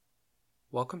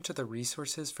Welcome to the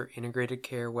Resources for Integrated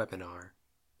Care webinar,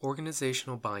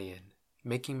 Organizational Buy-in,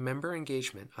 Making Member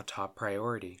Engagement a Top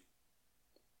Priority.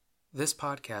 This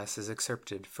podcast is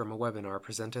excerpted from a webinar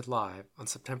presented live on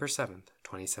September 7th,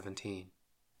 2017.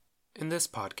 In this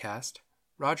podcast,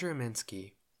 Roger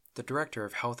Aminsky, the Director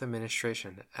of Health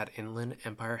Administration at Inland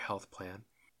Empire Health Plan,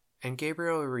 and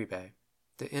Gabriel Uribe,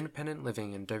 the Independent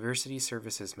Living and Diversity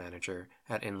Services Manager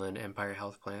at Inland Empire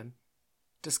Health Plan,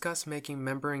 discuss making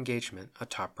member engagement a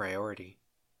top priority.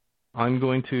 I'm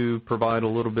going to provide a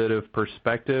little bit of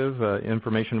perspective,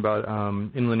 information about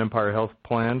Inland Empire Health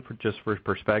Plan just for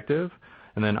perspective,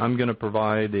 and then I'm going to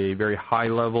provide a very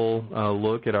high-level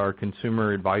look at our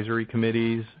consumer advisory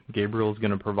committees. Gabriel's going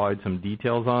to provide some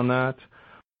details on that.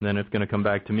 Then it's going to come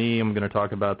back to me. I'm going to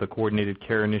talk about the Coordinated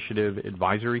Care Initiative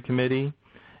Advisory Committee,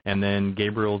 and then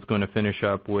Gabriel's going to finish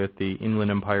up with the Inland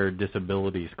Empire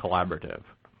Disabilities Collaborative.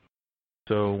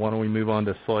 So why don't we move on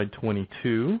to slide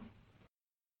 22.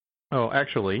 Oh,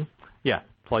 actually, yeah,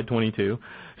 slide 22.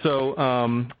 So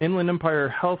Inland Empire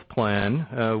Health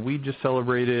Plan, we just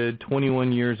celebrated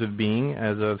 21 years of being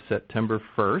as of September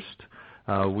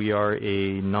 1st. We are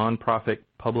a nonprofit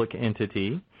public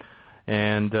entity,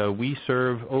 and we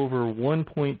serve over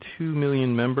 1.2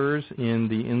 million members in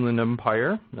the Inland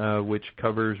Empire, which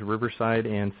covers Riverside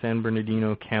and San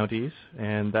Bernardino counties,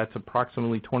 and that's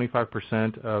approximately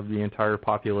 25% of the entire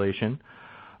population.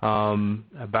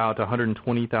 About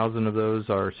 120,000 of those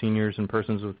are seniors and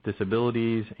persons with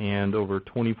disabilities, and over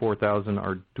 24,000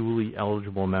 are dually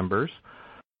eligible members.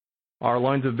 Our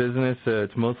lines of business,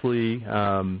 it's mostly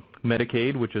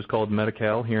Medicaid, which is called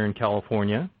Medi-Cal here in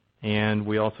California. And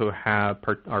we also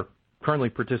are currently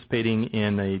participating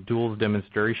in a duals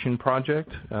demonstration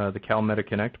project, the Cal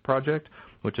MediConnect project,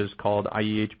 which is called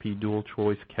IEHP Dual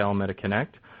Choice Cal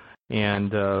MediConnect.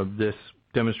 And this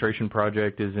demonstration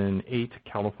project is in 8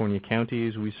 California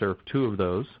counties. We serve 2 of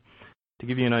those. To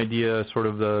give you an idea, sort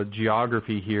of the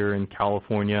geography here in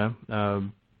California,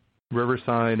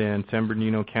 Riverside and San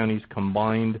Bernardino counties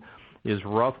combined is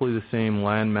roughly the same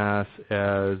landmass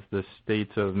as the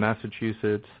states of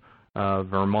Massachusetts,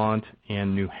 Vermont,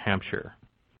 and New Hampshire.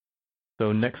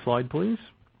 So next slide, please.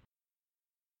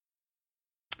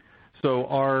 So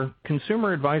our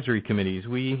consumer advisory committees,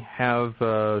 we have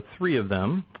 3 of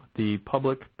them. The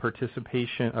Public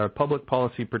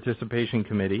Policy Participation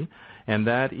Committee, and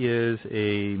that is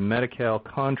a Medi-Cal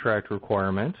contract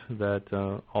requirement that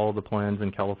all the plans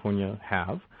in California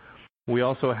have. We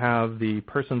also have the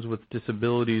Persons with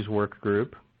Disabilities Work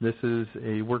Group. This is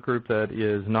a work group that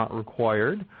is not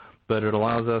required, but it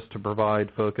allows us to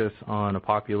provide focus on a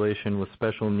population with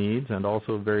special needs and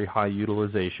also very high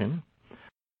utilization.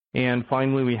 And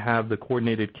finally, we have the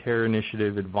Coordinated Care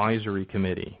Initiative Advisory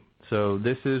Committee. So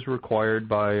this is required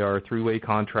by our 3-way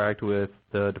contract with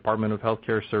the Department of Health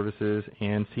Care Services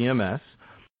and CMS,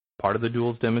 part of the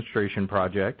Duals Demonstration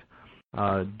Project.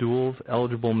 Duals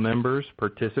eligible members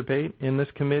participate in this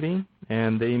committee,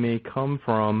 and they may come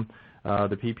from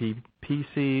the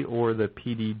PPPC or the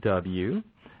PDW.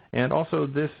 And also,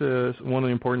 this is one of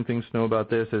the important things to know about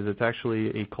this is it's actually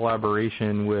a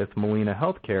collaboration with Molina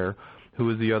Healthcare, who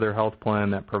is the other health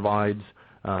plan that provides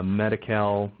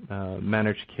Medi-Cal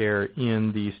managed care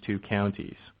in these 2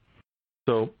 counties.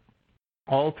 So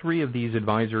all 3 of these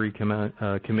advisory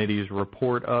committees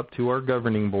report up to our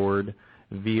governing board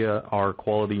via our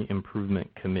Quality Improvement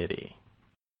Committee.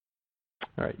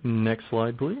 All right, next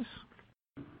slide, please.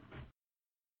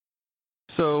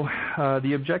 So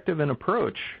the objective and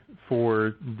approach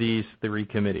for these 3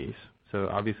 committees. So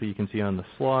obviously you can see on the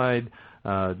slide,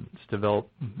 it's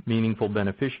develop meaningful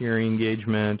beneficiary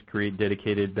engagement, create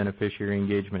dedicated beneficiary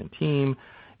engagement team,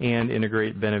 and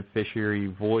integrate beneficiary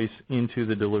voice into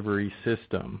the delivery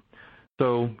system.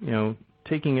 So,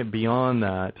 taking it beyond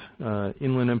that,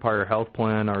 Inland Empire Health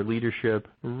Plan, our leadership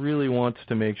really wants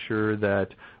to make sure that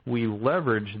we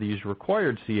leverage these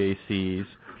required CACs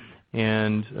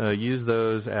and use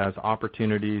those as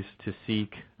opportunities to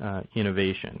seek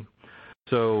innovation.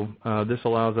 So this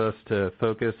allows us to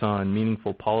focus on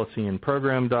meaningful policy and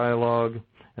program dialogue,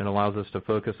 and allows us to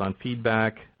focus on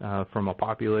feedback from a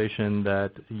population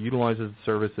that utilizes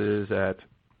services at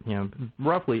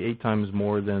roughly 8 times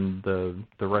more than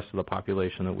the rest of the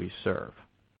population that we serve.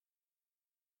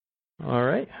 All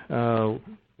right,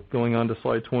 going on to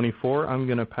slide 24, I'm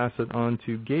going to pass it on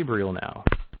to Gabriel now.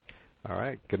 All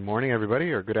right, good morning,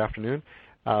 everybody, or good afternoon.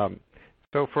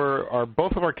 So for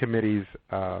both of our committees,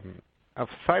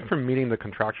 aside from meeting the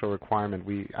contractual requirement,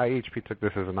 IHP took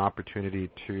this as an opportunity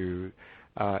to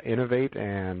innovate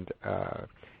and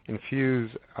infuse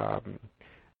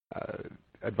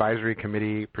advisory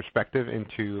committee perspective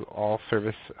into all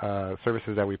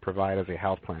services that we provide as a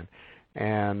health plan.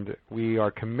 And we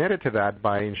are committed to that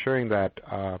by ensuring that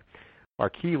our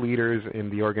key leaders in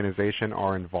the organization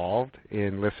are involved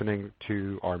in listening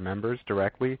to our members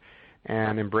directly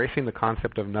and embracing the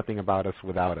concept of nothing about us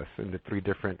without us in the 3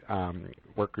 different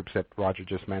work groups that Roger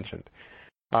just mentioned.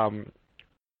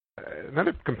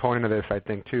 Another component of this, I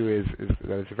think, too, is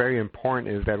that it's very important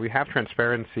is that we have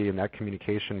transparency in that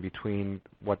communication between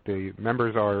what the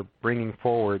members are bringing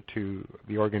forward to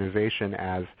the organization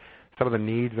as some of the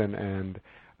needs and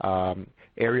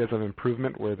areas of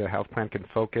improvement where the health plan can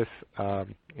focus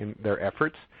in their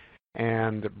efforts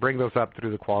and bring those up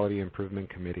through the Quality Improvement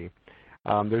Committee.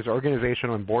 There's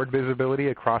organizational and board visibility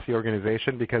across the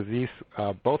organization because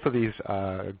both of these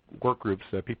work groups,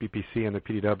 the PPPC and the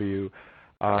PDW,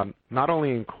 not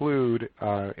only include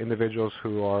individuals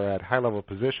who are at high-level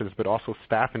positions, but also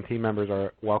staff and team members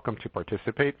are welcome to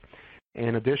participate.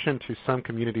 In addition to some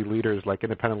community leaders like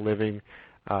Independent Living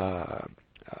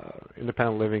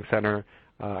Center,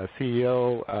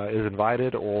 CEO is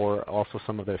invited, or also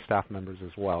some of their staff members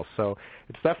as well. So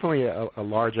it's definitely a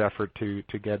large effort to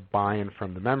get buy-in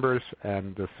from the members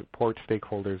and the support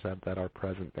stakeholders that are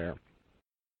present there.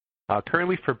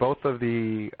 Currently, for both of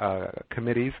the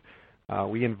committees,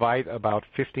 we invite about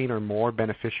 15 or more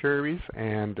beneficiaries,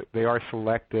 and they are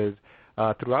selected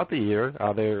throughout the year.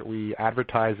 We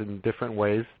advertise in different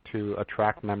ways to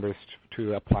attract members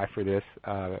to apply for this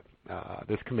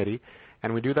committee,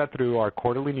 and we do that through our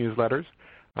quarterly newsletters.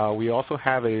 We also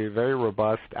have a very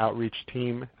robust outreach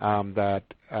team that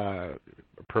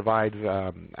provides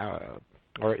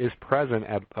or is present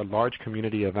at large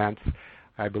community events.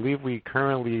 I believe we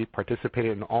currently participate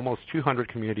in almost 200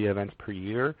 community events per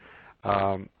year.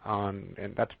 And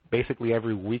that's basically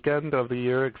every weekend of the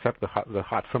year except the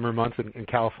hot summer months in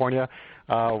California.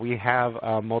 We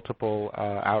have multiple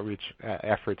outreach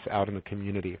efforts out in the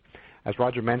community. As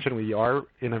Roger mentioned, we are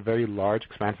in a very large,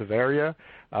 expansive area,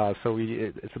 so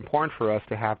it's important for us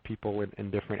to have people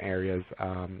in different areas,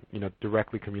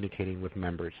 directly communicating with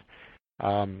members.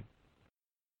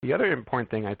 The other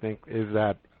important thing, I think, is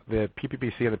that the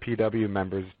PPPC and the PW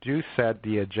members do set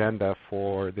the agenda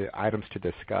for the items to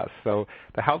discuss. So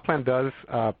the health plan does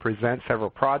present several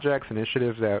projects,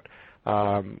 initiatives that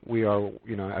we are,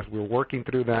 as we're working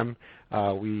through them,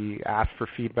 we ask for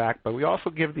feedback, but we also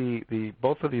give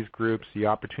both of these groups the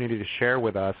opportunity to share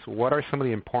with us what are some of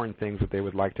the important things that they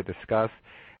would like to discuss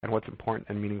and what's important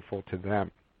and meaningful to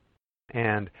them.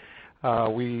 And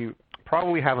we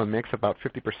probably have a mix, about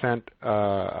 50%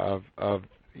 of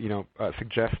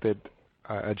suggested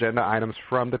agenda items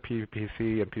from the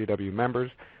PPPC and PW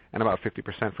members, and about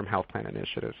 50% from health plan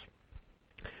initiatives.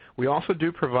 We also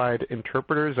do provide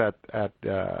interpreters at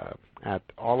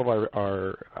all of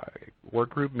our work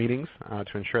group meetings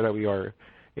to ensure that we are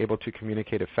able to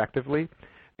communicate effectively,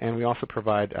 and we also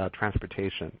provide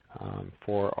transportation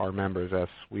for our members as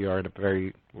we are in a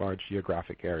very large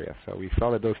geographic area. So we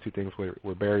saw that those 2 things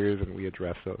were barriers, and we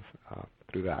address those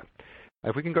through that.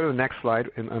 If we can go to the next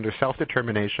slide, under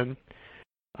self-determination,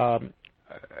 as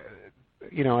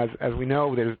we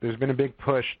know, there's been a big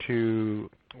push to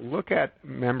look at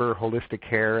member holistic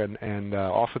care and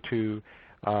also to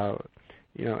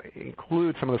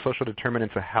include some of the social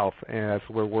determinants of health as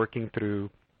we're working through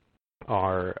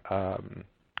our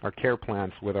care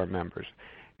plans with our members.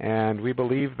 And we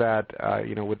believe that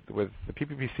with the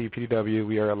PPPC, PDW,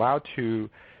 we are allowed to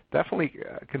definitely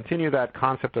continue that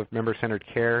concept of member-centered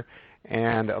care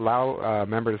and allow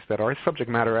members that are subject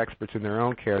matter experts in their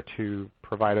own care to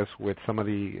provide us with some of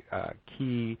the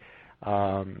key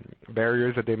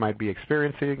barriers that they might be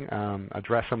experiencing,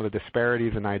 address some of the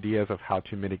disparities and ideas of how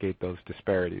to mitigate those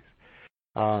disparities.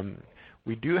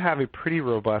 We do have a pretty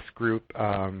robust group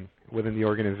within the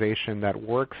organization that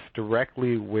works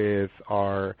directly with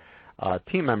our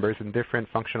team members in different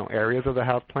functional areas of the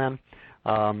health plan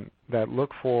that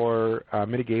look for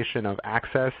mitigation of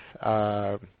access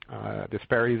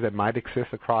disparities that might exist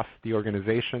across the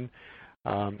organization,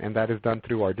 and that is done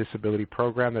through our disability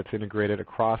program that's integrated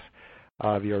across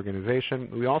the organization.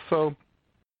 We also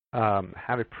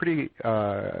have a pretty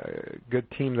good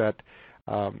team that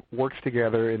works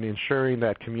together in ensuring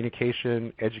that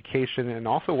communication, education, and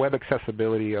also web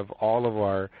accessibility of all of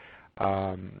our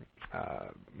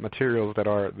materials that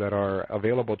are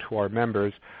available to our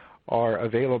members are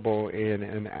available in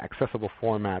an accessible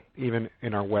format, even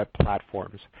in our web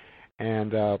platforms.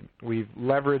 And we've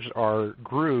leveraged our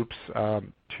groups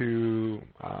to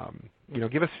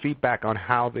give us feedback on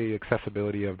how the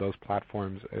accessibility of those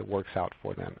platforms works out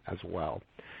for them as well.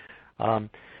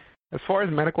 As far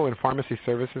as medical and pharmacy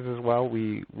services as well,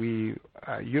 we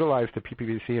utilize the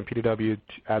PPVC and PDW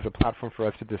as a platform for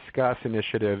us to discuss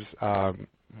initiatives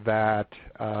that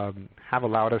have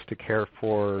allowed us to care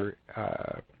for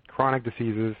chronic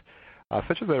diseases,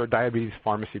 such as our diabetes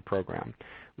pharmacy program.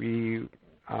 We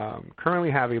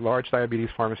currently have a large diabetes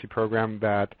pharmacy program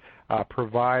that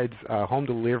provides home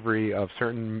delivery of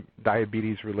certain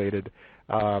diabetes-related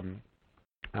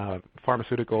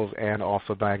pharmaceuticals and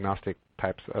also diagnostic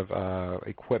types of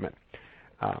equipment.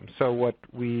 So what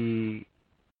we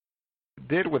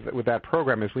did with that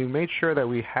program is we made sure that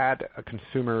we had a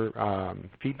consumer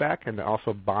feedback and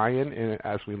also buy-in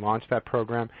as we launched that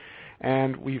program.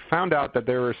 And we found out that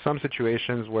there were some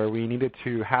situations where we needed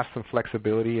to have some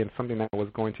flexibility and something that was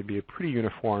going to be a pretty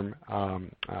uniform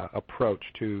approach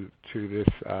to this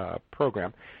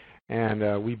program.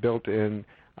 And we built in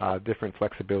different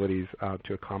flexibilities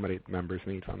to accommodate members'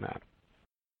 needs on that.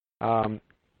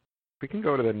 We can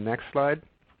go to the next slide.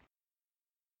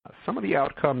 Some of the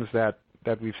outcomes that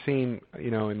we've seen,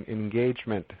 in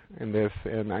engagement in this,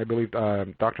 and I believe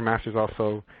Dr. Masters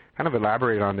also kind of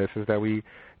elaborated on this, is that we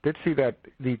did see that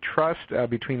the trust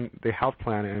between the health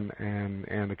plan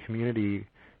and the community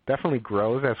definitely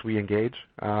grows as we engage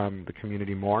the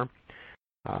community more.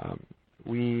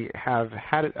 We have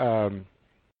had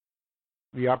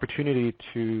the opportunity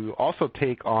to also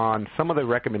take on some of the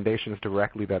recommendations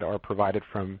directly that are provided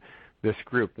from this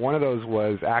group. One of those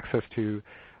was access to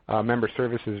member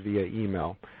services via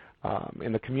email.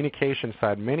 In the communication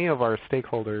side, many of our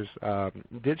stakeholders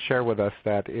did share with us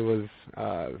that it was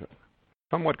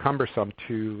somewhat cumbersome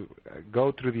to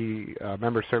go through the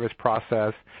member service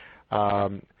process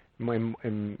over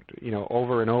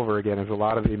and over again, as a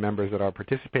lot of the members that are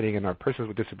participating in our Persons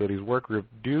with Disabilities work group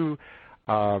do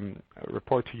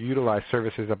report to utilize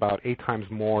services about 8 times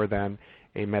more than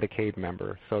a Medicaid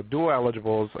member. So dual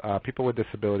eligibles, people with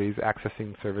disabilities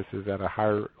accessing services at a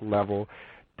higher level,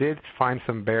 did find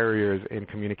some barriers in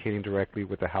communicating directly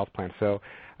with the health plan. So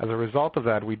as a result of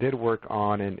that, we did work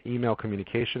on an email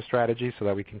communication strategy so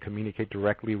that we can communicate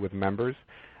directly with members.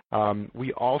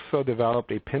 We also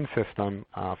developed a PIN system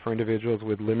for individuals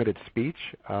with limited speech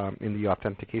in the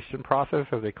authentication process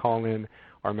as they call in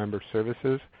our member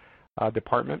services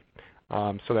department,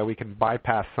 so that we can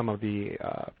bypass some of the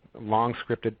long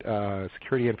scripted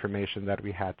security information that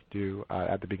we had to do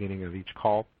at the beginning of each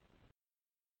call.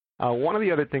 One of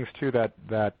the other things too that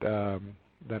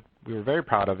we were very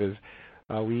proud of is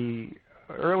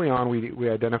early on we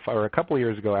identified, or a couple of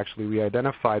years ago actually, we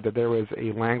identified that there was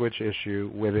a language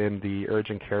issue within the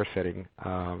urgent care setting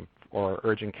or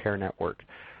urgent care network,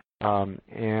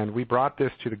 and we brought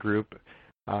this to the group.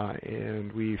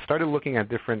 And we started looking at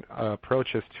different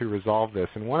approaches to resolve this.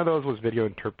 And one of those was video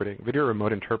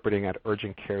remote interpreting at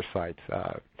urgent care sites,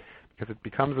 because it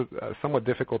becomes somewhat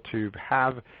difficult to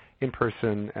have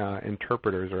in-person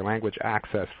interpreters or language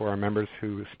access for our members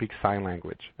who speak sign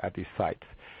language at these sites.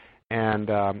 And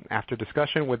after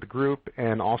discussion with the group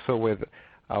and also with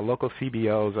local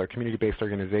CBOs or community-based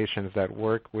organizations that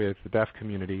work with the deaf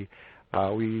community,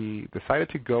 we decided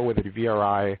to go with a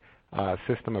VRI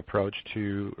system approach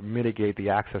to mitigate the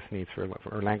access needs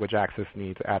for language access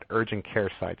needs at urgent care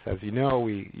sites. As you know,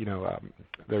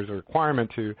 there's a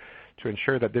requirement to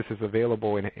ensure that this is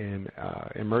available in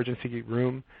emergency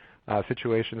room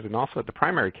situations and also at the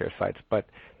primary care sites. But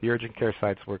the urgent care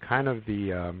sites were kind of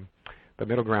the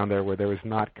middle ground there, where there was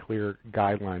not clear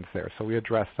guidelines there. So we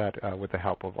addressed that with the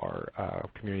help of our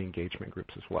community engagement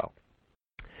groups as well.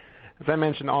 As I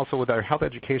mentioned, also with our health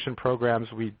education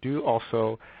programs, we do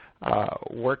also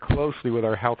work closely with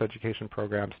our health education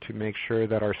programs to make sure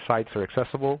that our sites are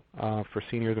accessible for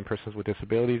seniors and persons with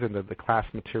disabilities, and that the class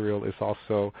material is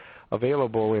also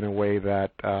available in a way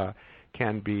that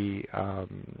can be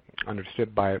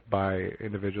understood by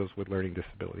individuals with learning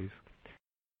disabilities.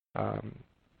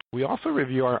 We also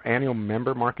review our annual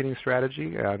member marketing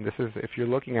strategy. This is if you're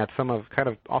looking at some of kind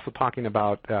of also talking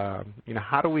about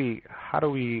how do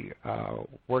we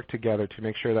work together to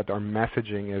make sure that our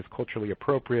messaging is culturally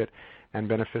appropriate and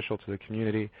beneficial to the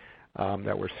community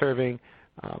that we're serving.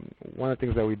 One of the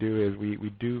things that we do is we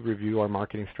do review our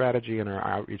marketing strategy and our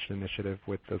outreach initiative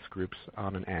with those groups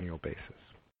on an annual basis.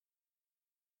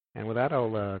 And with that,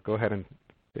 I'll go ahead and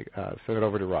send it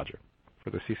over to Roger for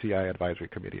the CCI Advisory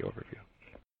Committee overview.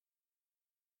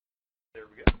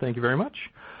 Thank you very much.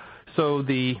 So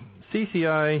the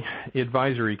CCI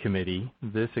Advisory Committee,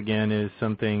 this again is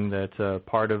something that's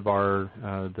part of our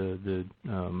the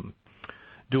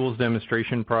Duals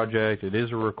Demonstration Project. It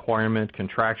is a requirement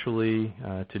contractually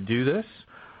to do this.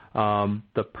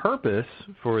 The purpose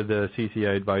for the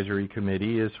CCI Advisory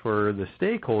Committee is for the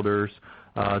stakeholders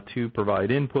to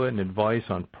provide input and advice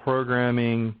on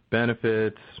programming,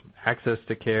 benefits, access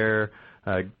to care,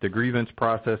 the grievance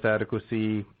process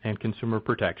adequacy, and consumer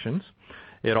protections.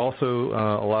 It also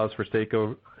allows for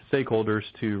stakeholders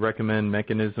to recommend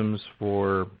mechanisms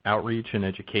for outreach and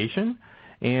education,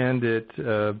 and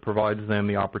it provides them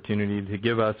the opportunity to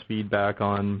give us feedback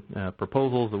on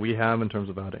proposals that we have in terms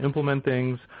of how to implement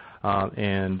things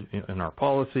and in our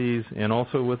policies, and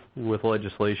also with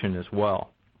legislation as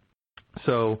well.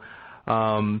 So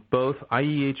both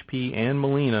IEHP and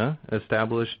Molina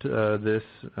established this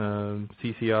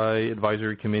CCI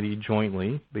Advisory Committee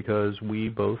jointly because we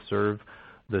both serve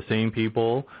the same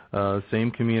people, same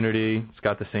community. It's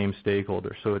got the same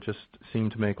stakeholders. So it just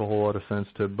seemed to make a whole lot of sense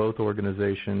to both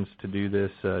organizations to do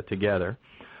this together.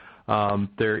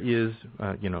 There is,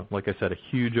 like I said, a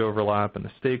huge overlap in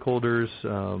the stakeholders,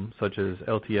 such as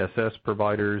LTSS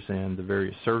providers and the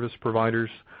various service providers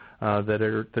that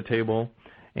are at the table.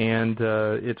 And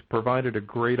it's provided a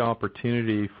great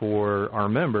opportunity for our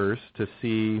members to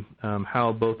see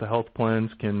how both the health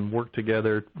plans can work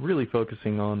together, really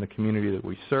focusing on the community that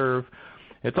we serve.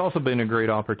 It's also been a great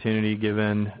opportunity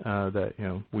given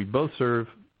that we both serve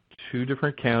two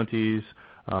different counties.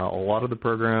 A lot of the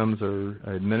programs are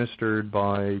administered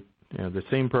by the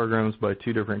same programs by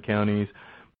two different counties.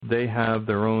 They have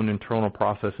their own internal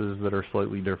processes that are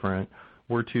slightly different.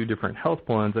 We're two different health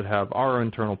plans that have our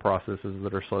internal processes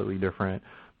that are slightly different,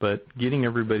 but getting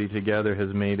everybody together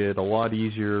has made it a lot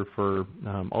easier for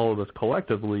all of us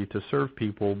collectively to serve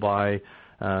people by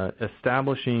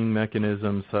establishing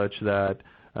mechanisms such that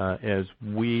as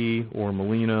we or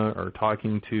Molina are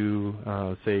talking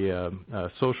to, say, a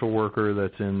social worker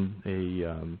that's in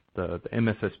the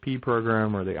MSSP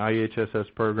program or the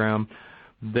IHSS program,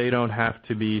 they don't have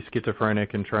to be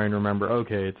schizophrenic and try and remember,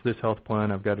 okay, it's this health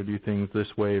plan, I've got to do things this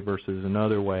way versus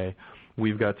another way.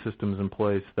 We've got systems in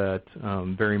place that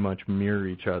very much mirror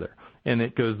each other. And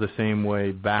it goes the same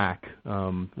way back.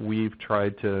 We've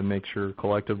tried to make sure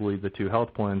collectively the two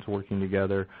health plans working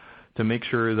together to make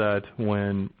sure that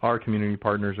when our community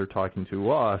partners are talking to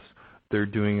us, they're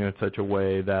doing it in such a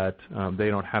way that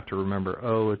they don't have to remember,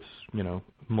 oh, it's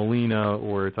Molina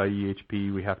or it's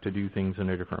IEHP, we have to do things in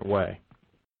a different way.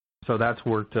 So that's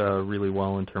worked really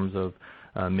well in terms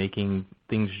of making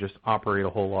things just operate a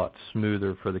whole lot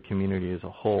smoother for the community as a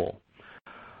whole.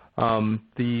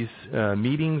 These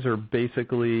meetings are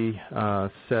basically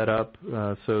set up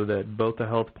so that both the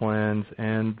health plans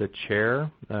and the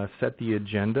chair set the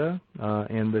agenda,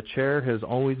 and the chair has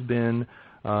always been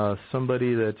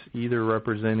somebody that's either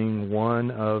representing one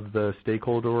of the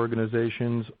stakeholder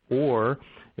organizations or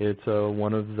it's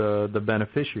one of the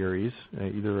beneficiaries,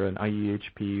 either an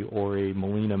IEHP or a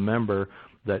Molina member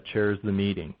that chairs the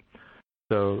meeting.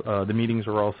 So the meetings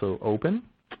are also open,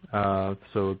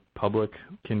 so public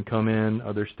can come in,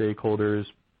 other stakeholders,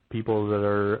 people that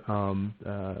are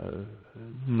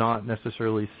not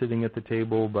necessarily sitting at the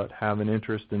table but have an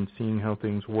interest in seeing how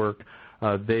things work.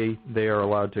 They are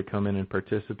allowed to come in and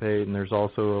participate, and there's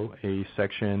also a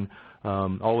section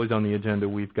always on the agenda.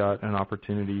 We've got an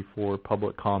opportunity for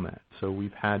public comment. So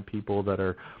we've had people that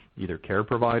are either care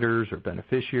providers or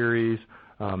beneficiaries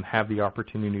have the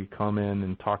opportunity to come in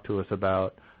and talk to us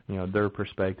about their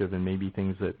perspective and maybe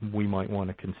things that we might want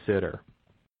to consider.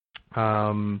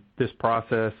 This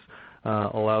process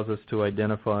allows us to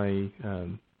identify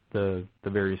the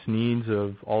various needs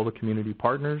of all the community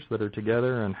partners that are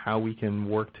together and how we can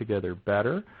work together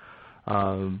better.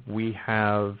 We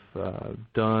have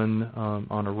done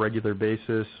on a regular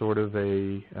basis sort of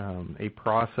a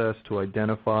process to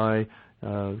identify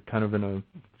kind of in a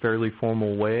fairly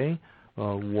formal way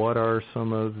what are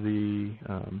some of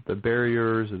the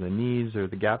barriers or the needs or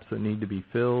the gaps that need to be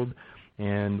filled,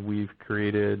 and we've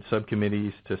created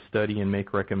subcommittees to study and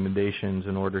make recommendations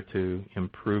in order to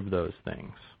improve those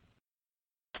things.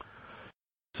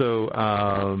 So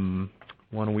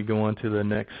why don't we go on to the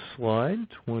next slide,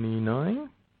 29.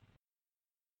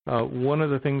 One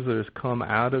of the things that has come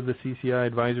out of the CCI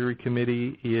Advisory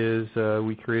Committee is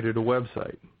we created a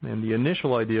website. And the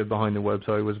initial idea behind the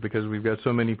website was because we've got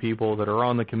so many people that are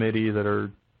on the committee that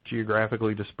are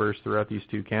geographically dispersed throughout these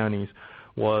two counties,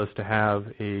 was to have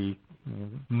a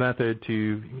method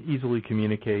to easily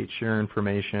communicate, share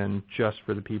information just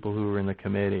for the people who are in the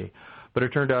committee. But it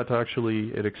turned out to actually,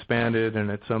 it expanded, and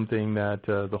it's something that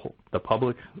the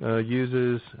public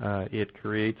uses. It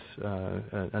creates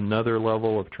another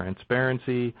level of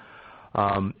transparency.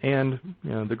 And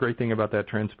the great thing about that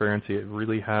transparency, it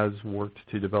really has worked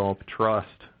to develop trust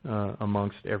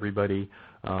amongst everybody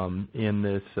in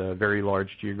this very large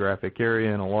geographic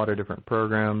area and a lot of different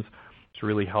programs. It's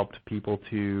really helped people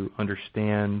to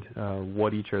understand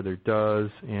what each other does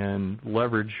and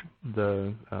leverage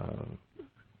the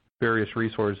various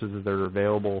resources that are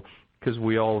available, because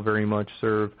we all very much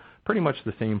serve pretty much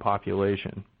the same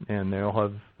population, and they all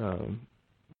have,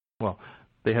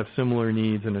 they have similar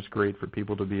needs, and it's great for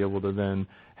people to be able to then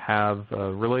have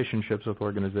relationships with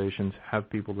organizations, have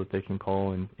people that they can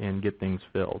call and get things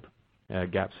filled,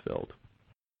 gaps filled.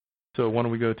 So why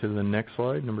don't we go to the next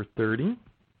slide, number 30.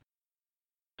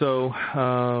 So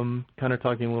kind of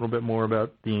talking a little bit more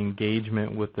about the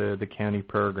engagement with the county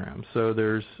program. So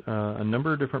there's a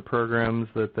number of different programs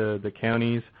that the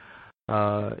counties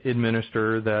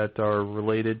administer that are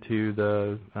related to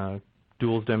the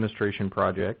Duals Demonstration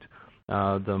Project.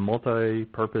 The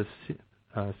Multi-Purpose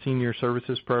Senior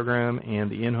Services Program and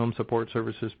the In-Home Support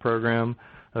Services Program.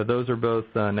 Those are both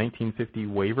 1950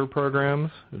 waiver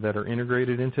programs that are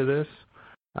integrated into this.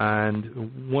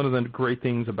 And one of the great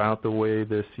things about the way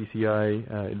the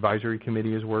CCI Advisory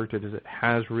Committee has worked is it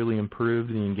has really improved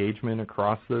the engagement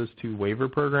across those two waiver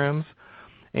programs,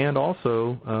 and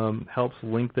also helps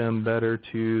link them better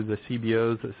to the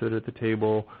CBOs that sit at the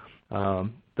table,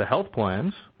 the health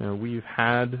plans. We've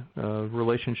had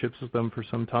relationships with them for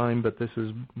some time, but this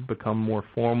has become more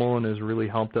formal and has really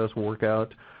helped us work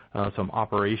out some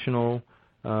operational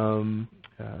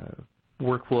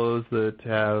workflows that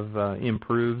have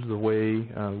improved the way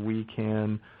we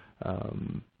can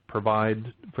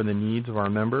provide for the needs of our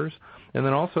members, and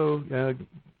then also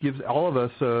gives all of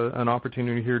us an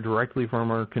opportunity to hear directly from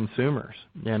our consumers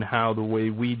and how the way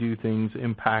we do things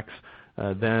impacts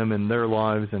them and their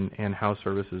lives, and how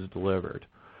service is delivered.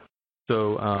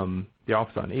 So the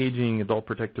Office on Aging, Adult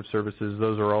Protective Services,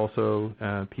 those are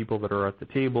also people that are at the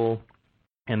table,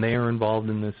 and they are involved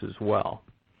in this as well.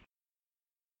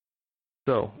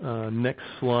 So next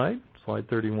slide, slide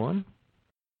 31.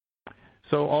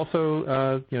 So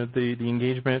also, the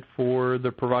engagement for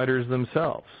the providers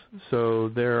themselves. So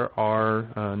there are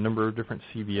a number of different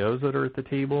CBOs that are at the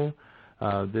table.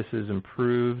 This has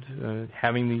improved.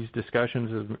 Having these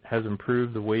discussions has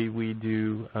improved the way we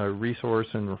do resource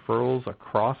and referrals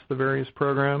across the various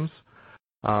programs.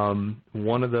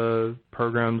 One of the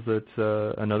programs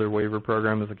that's another waiver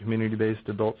program is a community-based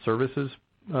adult services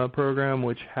program,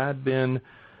 which had been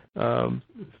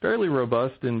fairly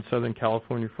robust in Southern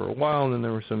California for a while, and then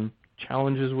there were some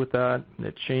challenges with that.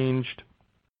 It changed,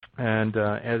 and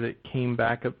as it came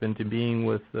back up into being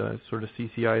with sort of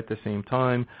CCI at the same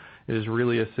time, it has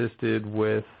really assisted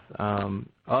with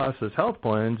us as health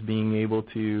plans being able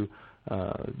to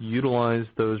utilize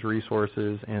those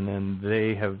resources, and then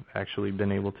they have actually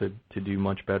been able to do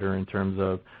much better in terms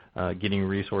of getting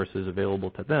resources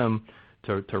available to them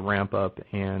to ramp up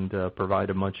and provide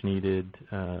a much-needed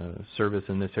service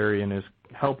in this area, and has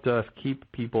helped us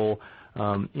keep people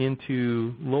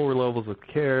into lower levels of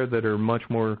care that are much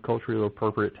more culturally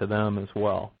appropriate to them as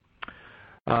well.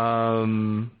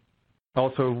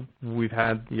 Also, we've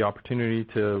had the opportunity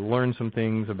to learn some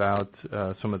things about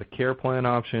some of the care plan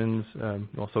options.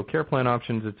 Also, care plan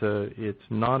options, it's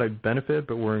not a benefit,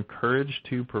 but we're encouraged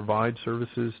to provide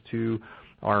services to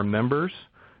our members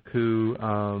who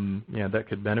that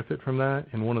could benefit from that.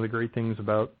 And one of the great things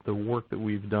about the work that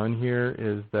we've done here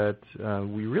is that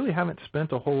we really haven't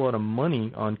spent a whole lot of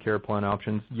money on care plan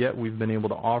options, yet we've been able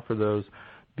to offer those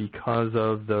because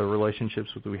of the relationships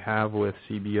that we have with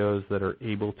CBOs that are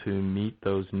able to meet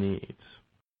those needs.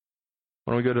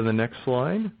 Why don't we go to the next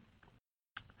slide?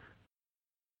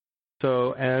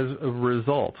 So as a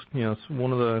result,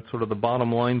 one of the sort of the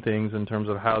bottom line things in terms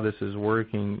of how this is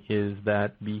working is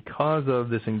that because of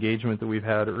this engagement that we've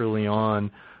had early on,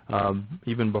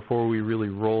 even before we really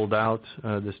rolled out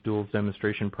this Duals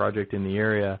Demonstration Project in the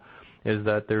area, is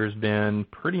that there's been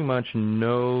pretty much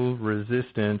no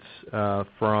resistance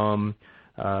from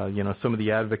some of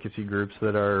the advocacy groups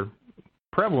that are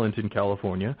prevalent in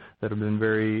California that have been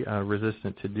very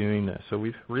resistant to doing this. So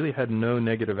we've really had no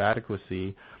negative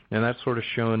advocacy, and that's sort of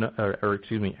shown,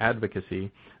 advocacy.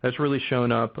 That's really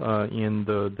shown up in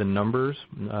the numbers.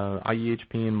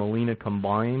 IEHP and Molina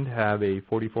combined have a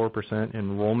 44%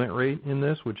 enrollment rate in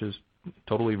this, which is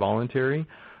totally voluntary,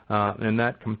 and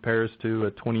that compares to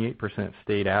a 28%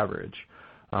 state average.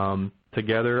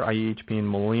 Together, IEHP and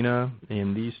Molina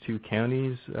in these two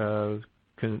counties,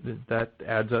 that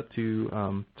adds up to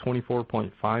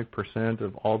 24.5%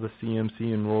 of all the CMC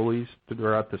enrollees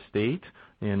throughout the state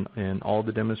in all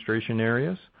the demonstration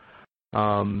areas.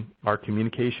 Our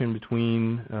communication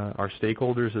between our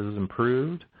stakeholders has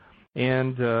improved,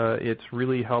 and it's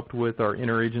really helped with our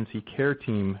interagency care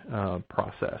team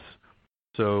process.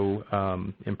 So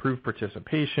improved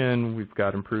participation, we've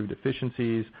got improved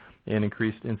efficiencies, and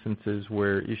increased instances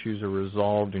where issues are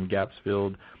resolved and gaps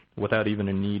filled without even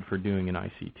a need for doing an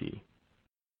ICT.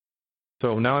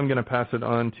 So now I'm going to pass it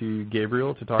on to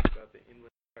Gabriel to talk about the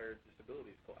Inland Empire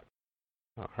Disabilities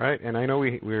Collaborative. All right, and I know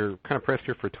we're kind of pressed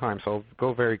here for time, so I'll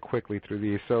go very quickly through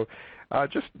these. So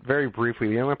just very briefly,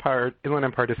 the Inland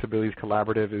Empire Disabilities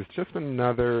Collaborative is just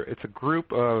it's a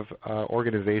group of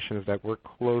organizations that work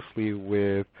closely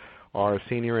with our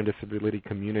senior and disability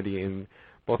community in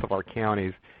both of our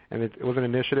counties. And it was an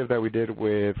initiative that we did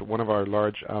with one of our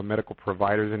large medical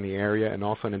providers in the area and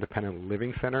also an independent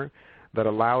living center that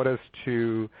allowed us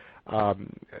to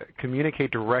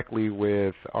communicate directly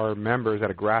with our members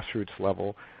at a grassroots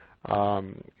level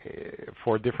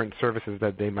for different services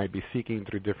that they might be seeking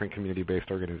through different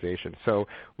community-based organizations. So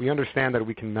we understand that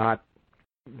we cannot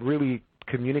really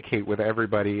communicate with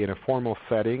everybody in a formal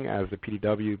setting as the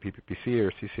PDW, PPPC,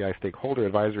 or CCI Stakeholder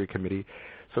Advisory Committee.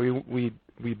 So we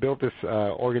built this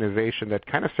organization that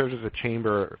kind of serves as a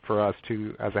chamber for us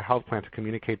to, as a health plan, to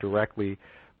communicate directly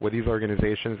with these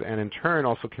organizations and in turn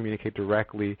also communicate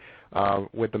directly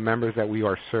with the members that we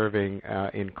are serving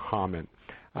in common.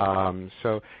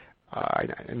 So I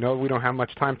know we don't have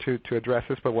much time to address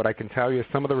this, but what I can tell you is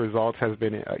some of the results has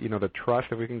been, the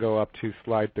trust. If we can go up to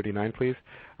slide 39, please.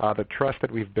 The trust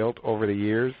that we've built over the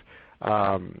years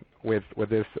with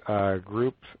this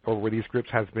group or with these groups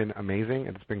has been amazing.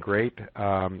 It's been great,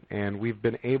 and we've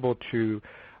been able to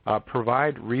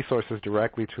provide resources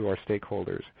directly to our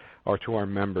stakeholders or to our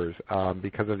members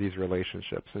because of these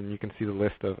relationships. And you can see the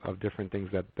list of different things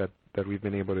that we've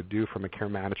been able to do from a care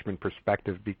management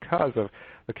perspective because of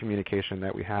the communication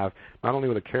that we have, not only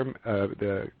with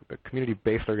the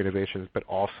community-based organizations, but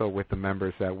also with the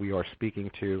members that we are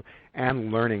speaking to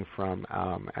and learning from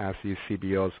as these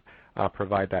CBOs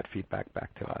provide that feedback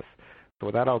back to us. So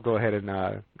with that, I'll go ahead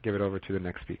and give it over to the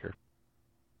next speaker.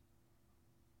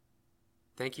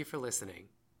 Thank you for listening.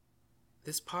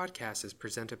 This podcast is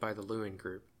presented by the Lewin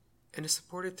Group and is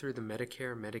supported through the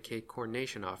Medicare and Medicaid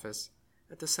Coordination Office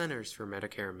at the Centers for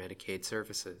Medicare and Medicaid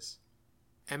Services.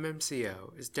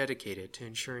 MMCO is dedicated to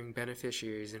ensuring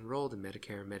beneficiaries enrolled in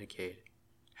Medicare and Medicaid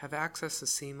have access to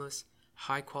seamless,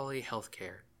 high-quality health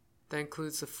care that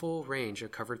includes the full range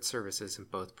of covered services in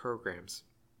both programs.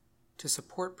 To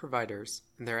support providers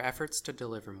in their efforts to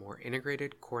deliver more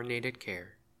integrated, coordinated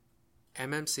care,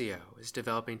 MMCO is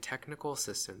developing technical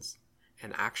assistance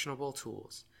and actionable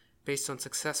tools based on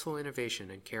successful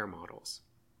innovation and care models.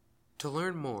 To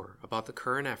learn more about the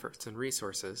current efforts and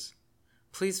resources,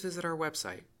 please visit our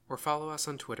website or follow us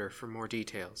on Twitter for more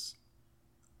details.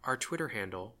 Our Twitter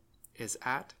handle is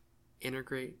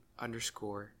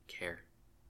 @integrate_care.